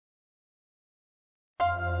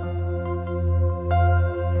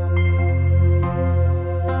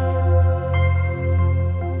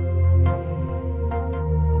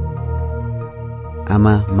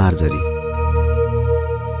आमा मार्जरी।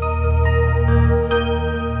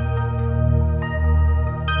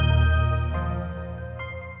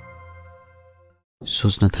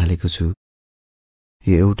 सोच्न थालेको छु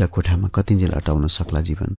यो एउटा कोठामा कतिन्जेल अटाउन सक्ला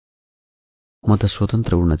जीवन। म त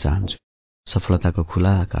स्वतन्त्र उड्न चाहन्छु सफलताको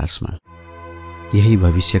खुला आकाशमा। यही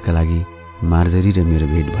भविष्यका लागि मार्जरी र मेरो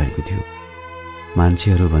भेट भएको थियो।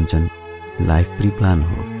 मान्छेहरू भन्छन् लाइफ प्रिप्लान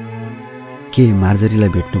हो। के मार्जरीलाई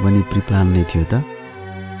भेट्नु पनि प्रिप्लान नै थियो त?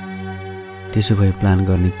 त्यसो भए प्लान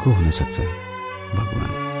गर्ने को हुन सक्छ? भगवान।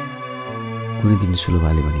 कुनै दिन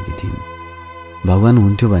सुलभाले भनेकी थिइन् भगवान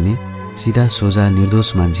हुन्थ्यो भने सिधा सोझा निर्दोष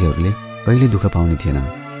मान्छेहरूले कहिले दुःख पाउने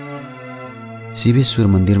थिएनन्। शिवेश्वर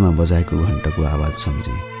मन्दिरमा बजाएको घण्टको आवाज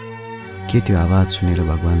सम्झे। के त्यो आवाज सुनेर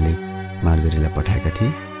भगवानले मार्जरीलाई पठाएका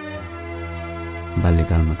थिए?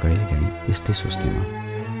 बाल्यकालमा कहिलेकाहीँ यस्तै सोच्थे म।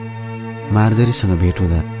 मार्जरीसँग भेट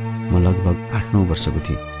हुँदा म लगभग 8-9 वर्षको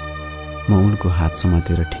थिएँ। म उनको हात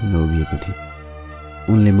समातेर ठिङ्ग उभिएको थिएँ।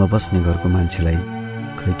 उनले म बस्ने घरको मान्छेलाई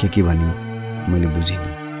खै के भनिन् मैले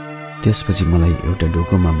बुझिनँ। त्यसपछि मलाई एउटा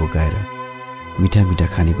ढोकोमा बोकाएर मिठा मिठा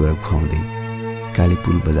खानेकुरा खुवाउँदै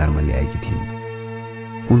कालीपुल बजारमा ल्याएकी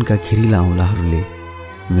थिइन्। उनका खिरिला औँलाहरूले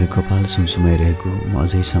मेरो कपाल सुमसुमाइरहेको म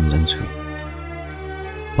अझै सम्झन्छु।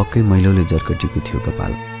 पक्कै मैलोले जर्कटिएको थियो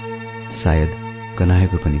कपाल, सायद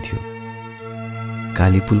गनाएको पनि थियो।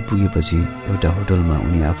 कालीपुल पुगेपछि एउटा होटलमा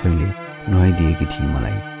उनी आफैले नुहाइदिएकी थिइन्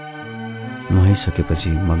मलाई। नुहाइसकेपछि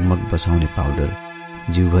मगमग बसाउने पाउडर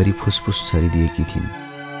जिउभरि फुसफुस छरिदिएकी थिइन्।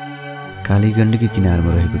 कालीगण्डकी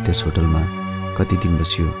किनारमा रहेको त्यस होटलमा कति दिन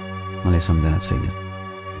बसियो मलाई सम्झना छैन।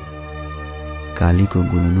 कालीको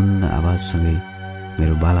गुनगुन आवाजसँगै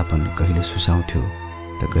मेरो बालापन कहिले सुसाउँथ्यो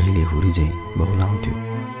त कहिले हुरीझै बहुलाउँथ्यो।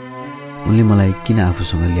 उनले मलाई किन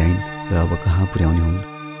आफूसँग ल्याइन् र अब कहाँ पुर्याउने हुन्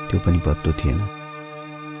त्यो पनि पत्तो थिएन।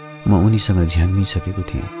 म उनीसँग झ्याम्मिसकेको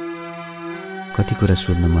थिएँ। कति कुरा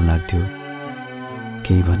सोध्न मन लाग्थ्यो,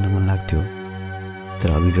 केही भन्न मन लाग्थ्यो, तर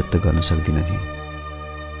अभिव्यक्त गर्न सक्दिन थिएँ।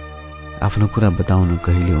 आफ्नो कुरा बताउन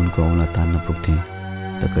कहिले उनको औँला तान्न पुग्थेँ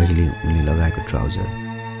त कहिले उनले लगाएको ट्राउजर।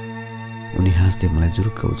 उनी हाँस्दै मलाई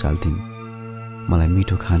जुरुक्क उचाल्थिन्। मलाई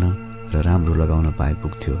मिठो खान र राम्रो लगाउन पाए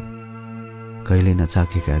पुग्थ्यो। कहिले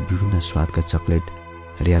नचाखेका विभिन्न स्वादका चकलेट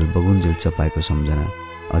रियाल बगुन्जेल चपाएको सम्झना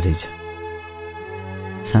अझै छ।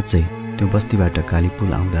 साँच्चै त्यो बस्तीबाट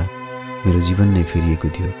कालीपुल आउँदा मेरो जीवन नै फेरिएको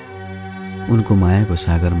थियो। उनको मायाको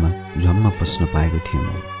सागरमा झ्वाम्म पस्न पाएको थिएँ म।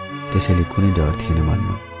 त्यसैले कुनै डर थिएन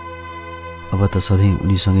भन्नु। अब त सधैँ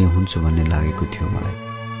उनीसँगै हुन्छु भन्ने लागेको थियो मलाई।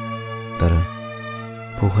 तर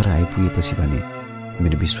पोखरा आइपुगेपछि भने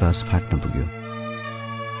मेरो विश्वास फाट्न पुग्यो।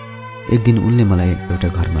 एक दिन उनले मलाई एउटा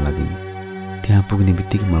घरमा लगिन्। त्यहाँ पुग्ने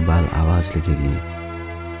बित्तिकै म बाल आवाजले घेरिएँ।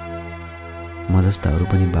 म जस्ता अरू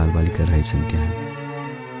पनि बालबालिका रहेछन् त्यहाँ।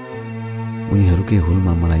 उनीहरूकै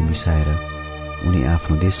हुलमा मलाई मिसाएर उनी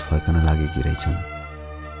आफ्नो देश फर्कन लागेकी रहेछन्।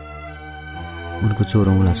 उनको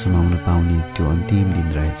चोरौँला समाउन पाउने त्यो अन्तिम दिन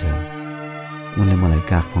रहेछ। उनले मलाई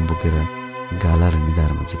काखमा बोकेर गाला र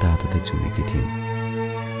निधारमा जताततै चुमेकी थिए।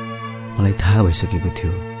 मलाई थाहा भइसकेको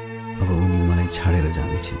थियो अब उनी मलाई छाडेर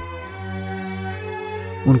जाँदैछिन्।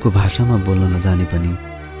 उनको भाषामा बोल्न नजाने पनि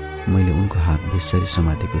मैले उनको हात बेसरी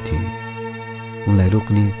समातेको थिएँ। उनलाई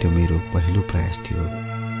रोक्ने त्यो मेरो पहिलो प्रयास थियो।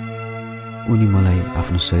 उनी मलाई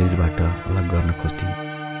आफ्नो शरीरबाट अलग गर्न खोज्थिन्।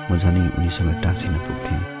 म झनै उनीसँग टाँसिन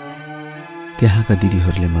पुग्थेँ। त्यहाँका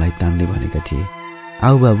दिदीहरूले मलाई तान्दै भनेका थिए,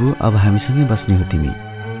 आऊ बाबु अब हामीसँगै बस्ने हो तिमी।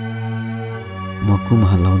 म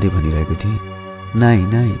कुमह लाउँदै भनिरहेको थिएँ, नाइ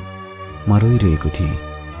नाइ। म रोइरहेको थिएँ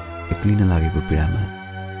एक्लिन लागेको पीडामा।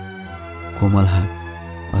 कोमल हात,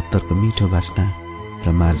 अत्तरको मिठो बास्ना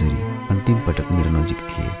र मार्जरी अन्तिम पटक मेरो नजिक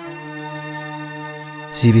थिए।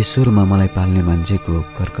 शिवेश्वरमा मलाई पाल्ने मान्छेको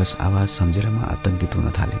कर्कश आवाज सम्झेर म आतंकित हुन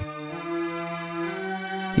थालेँ।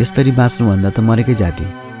 यसरी बाँच्नुभन्दा त मरेकै जाति।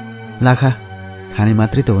 लाखा खाने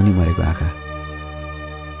मात्रै त हो नि मरेको आँखा।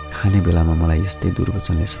 खाने बेलामा मलाई यस्तै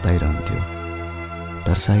दुर्वचनले सताइरहन्थ्यो,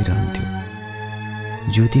 तर्साइरहन्थ्यो।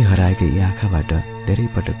 ज्योति हराएकै यी आँखाबाट धेरै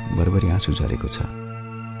पटक बरबरी आँसु झरेको छ।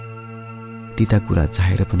 तिता कुरा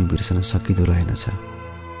चाहेर पनि बिर्सन सकिँदो रहेनछ।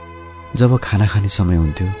 जब खाना खाने समय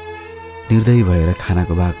हुन्थ्यो निर्दयी भएर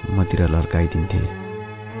खानाको भाग मतिर लर्काइदिन्थे।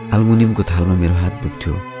 एल्युमिनियमको थालमा मेरो हात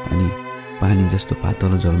पुग्थ्यो अनि पानी जस्तो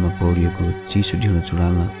पातलो जलमा पौडिएको चिसो ढिँडो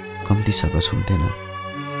चुडाल्न कम्ती सकस हुन्थेन।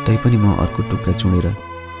 तैपनि म अर्को टुक्रा चुडेर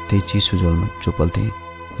त्यही चिसो जलमा चोपल्थेँ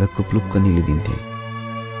र कुप्लुक्क निलिदिन्थे।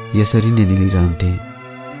 यसरी नै निलिरहन्थे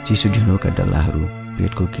चिसो ढिँडोका डल्लाहरू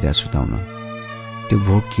पेटको किरा सुताउन। त्यो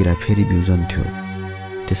भोक किरा फेरि बिउजन्थ्यो।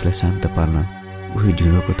 त्यसलाई शान्त पार्न उही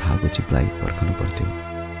ढिँडोको थालको चिप्लाई पर्खनु पर्थ्यो।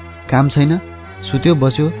 काम छैन, सुत्यो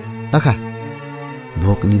बस्यो लखा।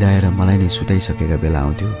 भोक निधाएर मलाई नै सुताइसकेका बेला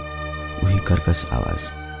आउँथ्यो। उही कर्कश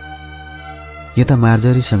आवाज। यता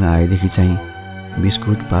मार्जरीसँग आएदेखि चाहिँ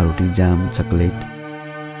बिस्कुट, पाउरोटी, जाम, चकलेट,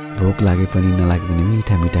 भोक लागे पनि नलाग्दिने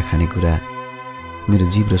मिठा मिठा खानेकुरा मेरो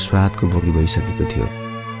जीव र स्वादको भोगी भइसकेको थियो।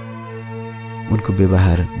 उनको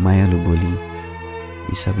व्यवहार, मायालु बोली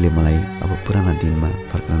यी सबले मलाई अब पुराना दिनमा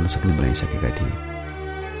फर्कन नसक्ने बनाइसकेका थिए।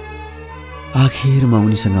 आखिरमा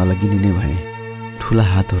उनीसँग अलगिने नै भए। ठूला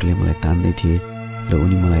हातहरूले मलाई तान्दै थिए र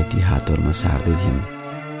उनी मलाई ती हातहरूमा सार्दै थिइन्।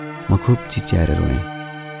 म खुब चिच्याएर रोएँ।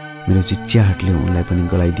 मेरो चिच्याहटले उनलाई पनि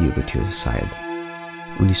गलाइदिएको थियो सायद।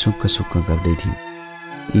 उनी सुक्क सुक्क गर्दै थिइन्।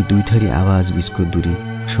 यी दुई थरी आवाज बीचको दूरी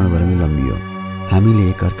क्षणभरमै लम्बियो। हामीले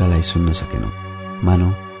एकअर्कालाई सुन्न सकेनौं।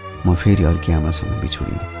 मानौ म फेरि अर्की आमासँग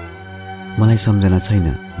बिछोडिएँ। मलाई सम्झना छैन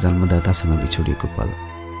जन्मदातासँग बिछोडिएको पल।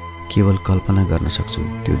 केवल कल्पना गर्न सक्छु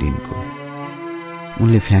त्यो दिनको।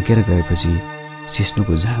 उनले फ्याँकेर गएपछि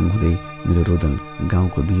सिस्नुको झाङ हुँदै मेरो रोदन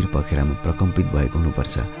गाउँको वीर पखेरामा प्रकम्पित भएको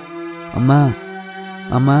हुनुपर्छ। अम्मा,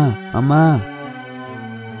 अम्मा, अम्मा।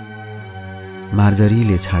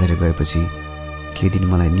 मार्जरीले छाडेर गएपछि के दिन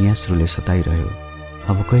मलाई नियास्रोले सताइरह्यो।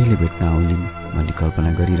 अब कहिले भेट्न आउलिन् भन्ने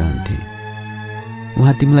कल्पना गरिरहन्थे।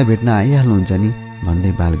 उहाँ तिमीलाई भेट्न आइहाल्नुहुन्छ नि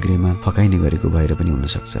भन्दै बालगृहमा फकाइने गरेको भएर पनि हुन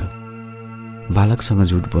सक्छ। बालकसँग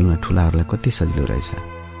झुट बोल्न ठूलाहरूलाई कति सजिलो रहेछ।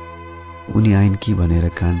 उनी आइन् कि भनेर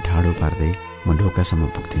कान ठाडो पार्दै म ढोकासम्म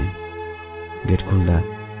पुग्थेँ। गेट खुल्दा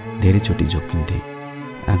धेरैचोटि झोक्किन्थे।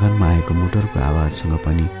 आँगनमा आएको मोटरको आवाजसँग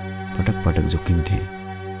पनि पटक पटक झोक्किन्थे।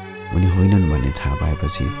 उनी होइनन् भन्ने थाहा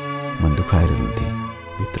पाएपछि मन दुखाएर रुन्थे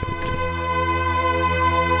भित्रभित्रै।